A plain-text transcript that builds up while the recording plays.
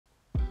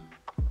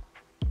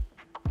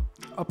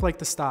up like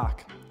the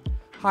stock.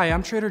 Hi,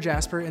 I'm Trader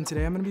Jasper, and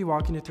today I'm going to be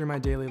walking you through my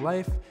daily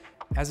life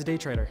as a day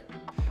trader.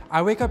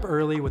 I wake up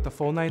early with a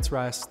full night's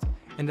rest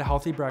and a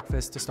healthy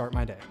breakfast to start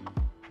my day.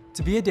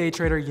 To be a day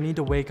trader, you need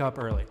to wake up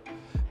early.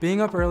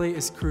 Being up early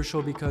is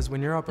crucial because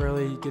when you're up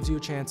early, it gives you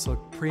a chance to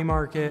look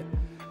pre-market,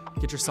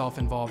 get yourself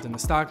involved in the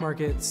stock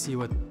market, see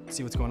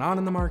what's going on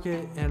in the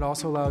market, and it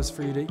also allows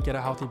for you to get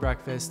a healthy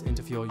breakfast and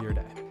to fuel your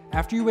day.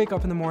 After you wake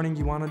up in the morning,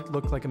 you want to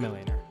look like a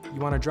millionaire. You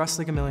want to dress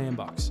like $1 million.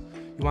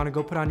 You want to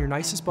go put on your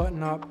nicest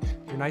button up,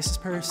 your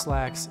nicest pair of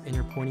slacks, and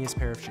your pointiest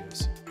pair of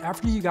shoes.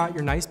 After you got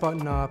your nice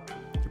button up,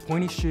 your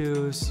pointy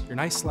shoes, your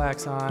nice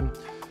slacks on,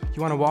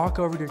 you want to walk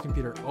over to your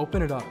computer,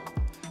 open it up.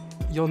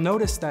 You'll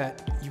notice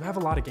that you have a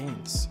lot of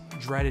gains,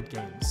 dreaded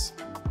gains.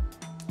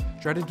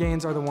 Dreaded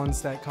gains are the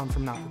ones that come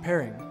from not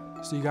preparing.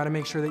 So you got to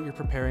make sure that you're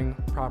preparing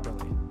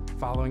properly,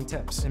 following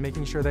tips, and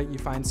making sure that you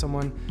find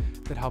someone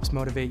that helps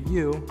motivate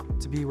you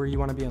to be where you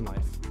want to be in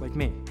life, like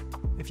me.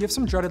 If you have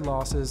some dreaded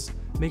losses,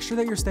 make sure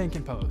that you're staying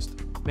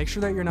composed. Make sure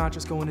that you're not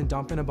just going and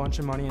dumping a bunch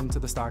of money into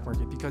the stock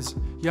market, because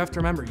you have to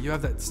remember, you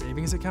have that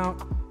savings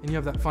account and you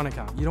have that fun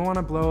account. You don't want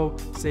to blow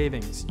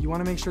savings. You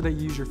want to make sure that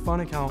you use your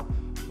fun account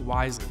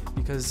wisely,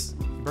 because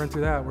you burn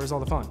through that, where's all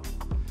the fun?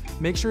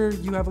 Make sure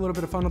you have a little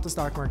bit of fun with the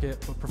stock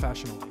market, but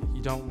professionally.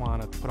 You don't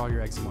want to put all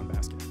your eggs in one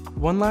basket.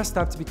 One last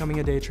step to becoming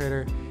a day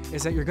trader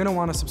is that you're going to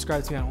want to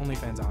subscribe to me on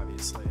OnlyFans,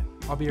 obviously.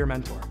 I'll be your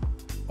mentor.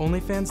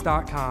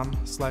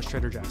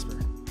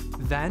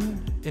 onlyfans.com/TraderJasper.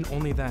 Then, and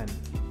only then,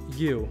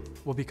 you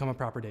will become a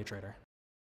proper day trader.